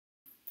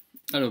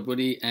Hello,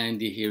 everybody.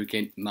 Andy here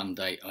again.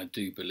 Monday, I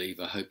do believe.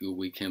 I hope your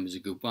weekend was a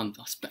good one.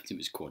 I expect it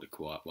was quite a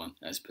quiet one,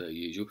 as per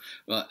usual.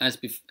 Well, as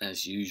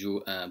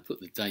usual, put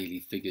the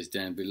daily figures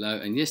down below.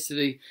 And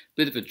yesterday,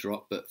 bit of a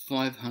drop, but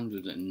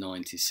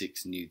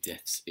 596 new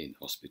deaths in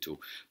hospital.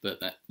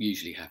 But that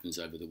usually happens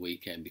over the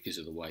weekend because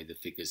of the way the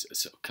figures are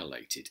sort of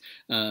collated.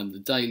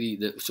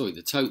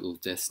 The total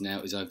deaths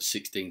now is over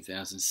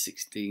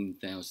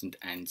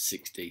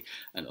 16,060,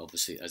 and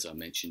obviously, as I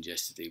mentioned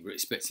yesterday, we're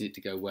expecting it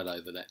to go well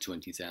over that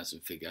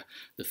 20,000 figure,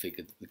 the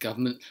figure that the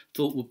government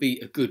thought would be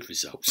a good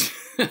result.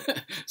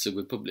 So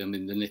we're probably,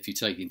 and if you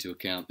take into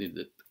account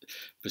the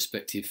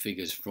prospective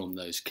figures from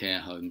those care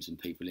homes and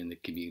people in the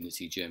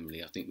community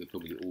generally, I think we're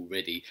probably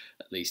already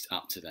at least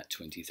up to that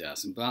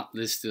 20,000, but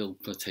there's still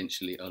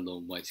potentially a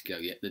long way to go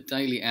yet. The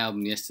daily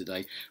album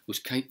yesterday was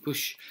Kate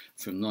Bush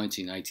from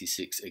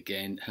 1986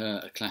 again,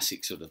 her a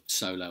classic sort of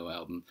solo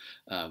album.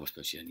 I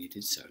suppose she only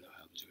did solo albums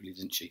really,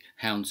 didn't she?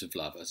 Hounds of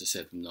Love, as I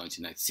said, from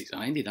 1986.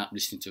 I ended up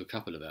listening to a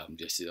couple of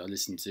albums yesterday. I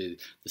listened to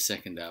the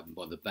second album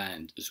by the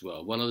band as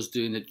well. While I was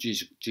doing a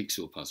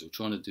jigsaw puzzle,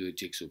 trying to do a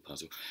jigsaw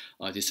puzzle,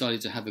 I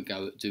decided to have a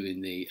go at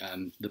doing the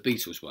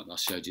Beatles one I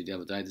showed you the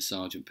other day, the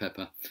Sergeant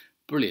Pepper.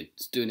 Brilliant.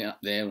 It's doing it up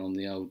there on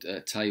the old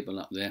table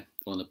up there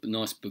on a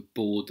nice big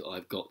board that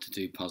I've got to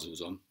do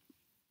puzzles on.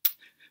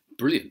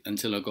 Brilliant,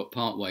 until I got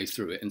part way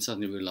through it and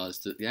suddenly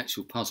realised that the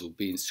actual puzzle,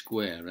 being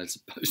square as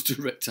opposed to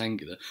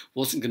rectangular,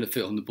 wasn't going to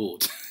fit on the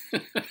board.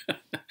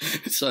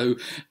 So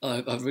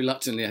I've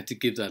reluctantly had to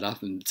give that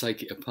up and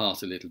take it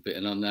apart a little bit,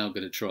 and I'm now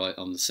going to try it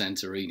on the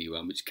Santorini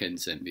one, which Ken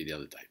sent me the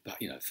other day.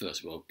 But,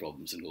 first world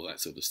problems and all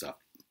that sort of stuff.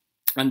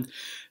 And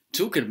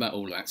talking about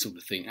all that sort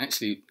of thing,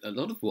 actually, a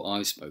lot of what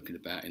I've spoken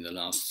about in the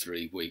last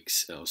 3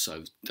 weeks or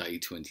so, day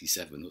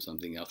 27 or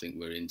something, I think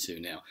we're into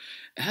now,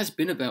 it has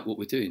been about what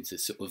we're doing to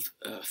sort of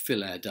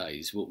fill our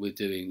days, what we're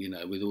doing,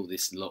 with all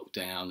this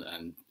lockdown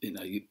and,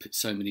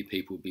 so many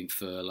people have been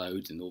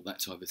furloughed and all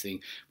that type of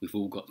thing. We've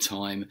all got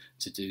time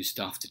to do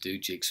stuff, to do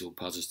jigsaw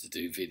puzzles, to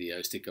do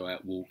videos, to go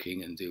out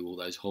walking and do all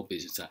those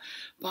hobbies and stuff.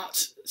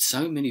 But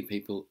so many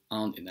people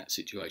aren't in that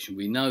situation.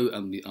 We know,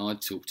 and I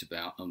talked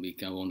about, and we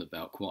go on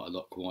about quite a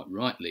lot, quite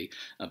rightly,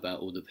 about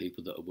all the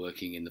people that are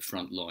working in the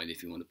front line,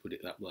 if you want to put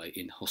it that way,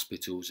 in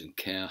hospitals and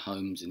care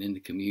homes and in the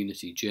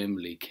community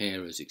generally,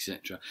 carers,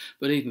 etc.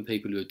 But even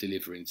people who are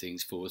delivering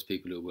things for us,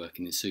 people who are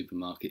working in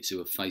supermarkets, who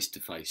are face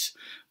to face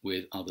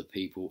with other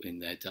people in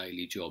their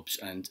daily jobs,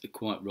 and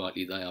quite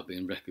rightly they are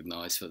being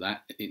recognised for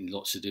that in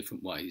lots of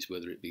different ways,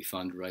 whether it be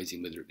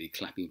fundraising, whether it be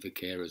clapping for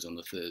carers on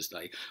a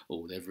Thursday,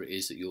 or whatever it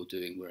is that you're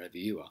doing wherever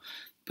you are.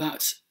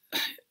 But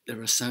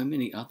there are so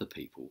many other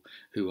people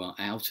who are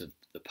out of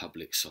the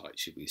public sight,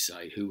 should we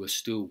say, who are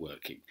still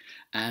working.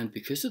 And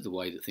because of the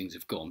way that things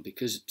have gone,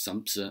 because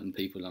some certain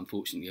people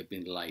unfortunately have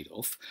been laid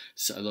off,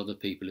 so a lot of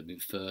people have been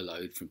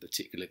furloughed from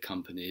particular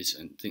companies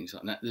and things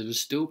like that, there are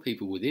still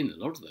people within a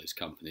lot of those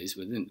companies,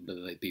 whether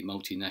they be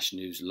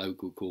multinationals,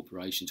 local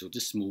corporations, or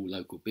just small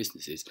local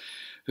businesses,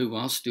 who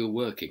are still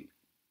working.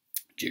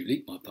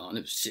 Julie, my partner,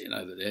 who's sitting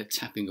over there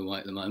tapping away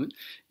at the moment,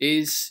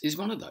 is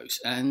one of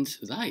those. And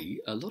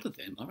a lot of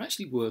them, are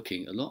actually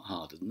working a lot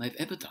harder than they've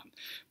ever done,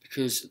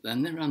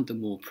 and they're under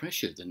more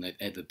pressure than they've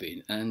ever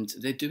been, and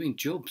they're doing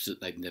jobs that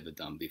they've never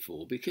done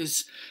before,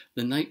 because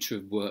the nature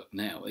of work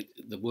now,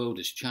 the world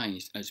has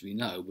changed, as we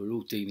know. We're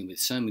all dealing with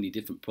so many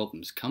different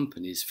problems.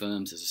 Companies,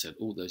 firms, as I said,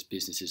 all those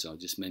businesses I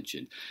just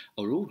mentioned,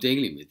 are all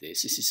dealing with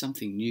this. This is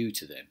something new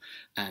to them,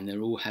 and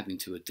they're all having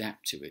to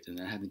adapt to it, and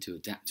they're having to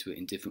adapt to it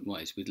in different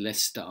ways, with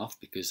less staff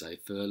because they've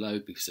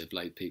furloughed, because they've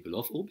laid people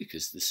off, or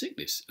because the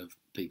sickness of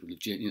people,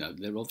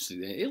 they're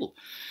ill,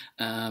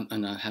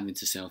 and are having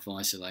to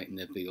self-isolate, and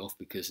they'll be off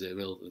because they're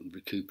ill and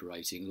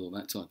recuperating and all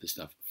that type of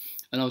stuff.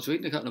 And I was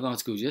reading a couple of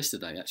articles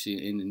yesterday,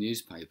 actually, in the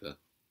newspaper,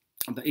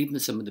 but even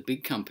some of the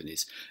big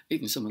companies,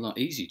 even someone like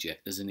EasyJet,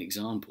 as an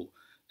example,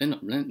 they're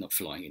not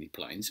flying any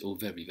planes, or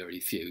very, very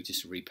few,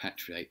 just to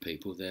repatriate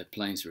people. Their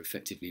planes are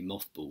effectively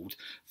mothballed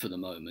for the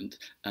moment,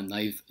 and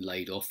they've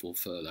laid off, or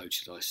furloughed,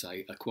 should I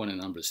say, quite a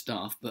number of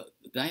staff, but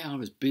they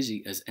are as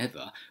busy as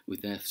ever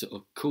with their sort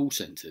of call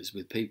centres,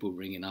 with people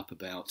ringing up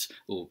about,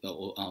 or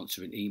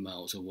answering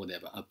emails or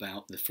whatever,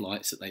 about the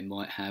flights that they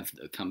might have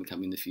that are coming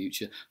in the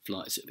future,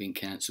 flights that have been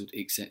cancelled,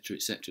 etc.,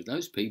 etc.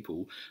 Those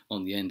people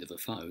on the end of a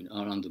phone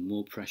are under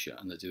more pressure,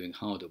 and they're doing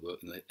harder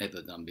work than they've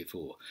ever done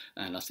before.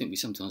 And I think we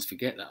sometimes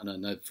forget that. And I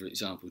know, for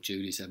example,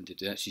 Julie's having to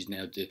do that. She's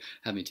now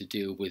having to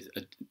deal with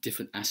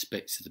different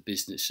aspects of the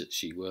business that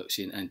she works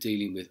in, and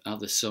dealing with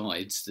other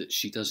sides that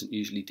she doesn't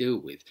usually deal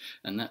with.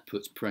 And that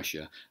puts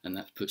pressure, and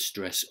that puts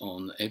stress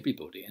on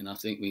everybody. And I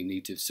think we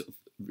need to sort of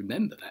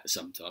remember that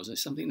sometimes.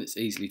 It's something that's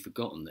easily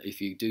forgotten, that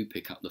if you do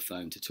pick up the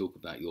phone to talk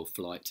about your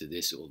flight to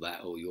this or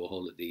that, or your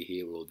holiday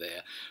here or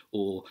there,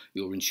 or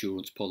your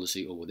insurance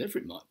policy, or whatever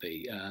it might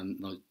be.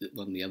 One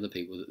of the other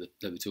people that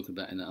they were talking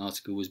about in that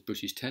article was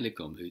British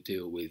Telecom, who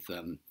deal with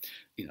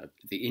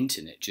the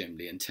internet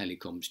generally, and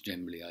telecoms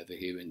generally over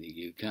here in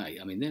the UK.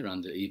 I mean, they're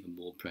under even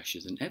more pressure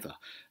than ever.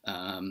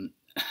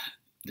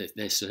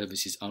 their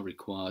services are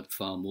required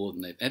far more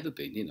than they've ever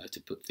been,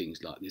 to put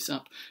things like this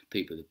up.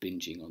 People are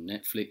binging on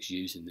Netflix,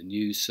 using the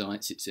news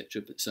sites,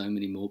 etc. But so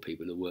many more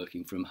people are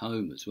working from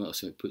home as well,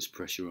 so it puts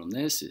pressure on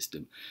their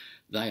system.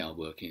 They are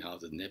working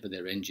harder than ever.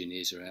 Their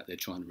engineers are out there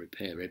trying to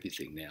repair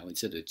everything now.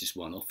 Instead of just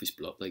one office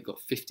block, they've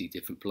got 50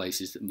 different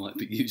places that might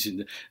be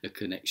using a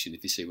connection,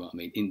 if you see what I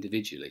mean,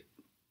 individually.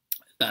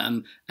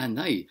 And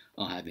they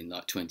are having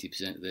like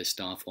 20% of their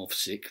staff off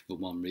sick for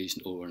one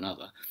reason or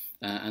another,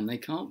 and they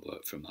can't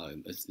work from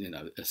home as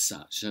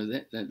such. So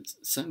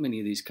so many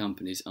of these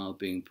companies are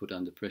being put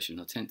under pressure, and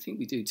I think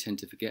we do tend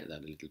to forget that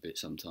a little bit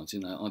sometimes.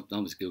 I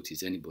was guilty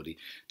as anybody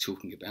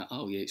talking about,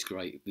 oh yeah, it's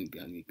great, you've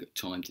got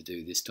time to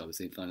do this type of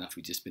thing. Fun enough,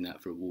 we've just been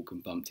out for a walk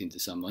and bumped into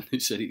someone who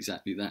said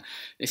exactly that.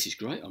 This is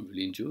great, I'm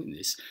really enjoying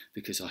this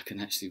because I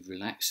can actually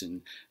relax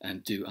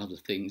and do other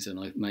things than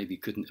I maybe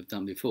couldn't have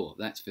done before.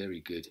 That's very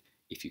good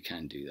if you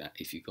can do that,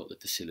 if you've got the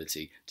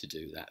facility to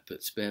do that.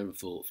 But spare a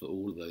thought for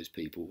all of those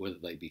people, whether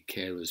they be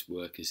carers,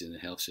 workers in the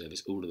health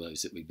service, all of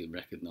those that we've been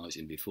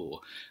recognising before,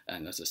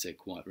 and as I said,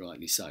 quite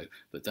rightly so.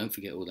 But don't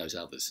forget all those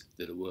others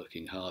that are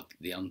working hard,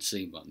 the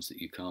unseen ones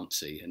that you can't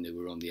see and who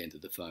were on the end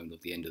of the phone or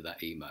the end of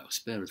that email.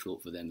 Spare a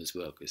thought for them as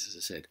well, because as I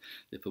said,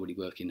 they're probably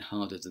working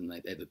harder than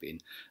they've ever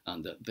been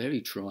under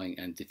very trying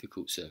and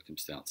difficult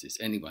circumstances.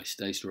 Anyway,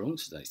 stay strong,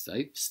 stay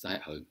safe, stay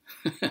at home,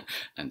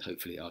 and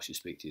hopefully I shall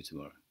speak to you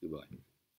tomorrow. Goodbye.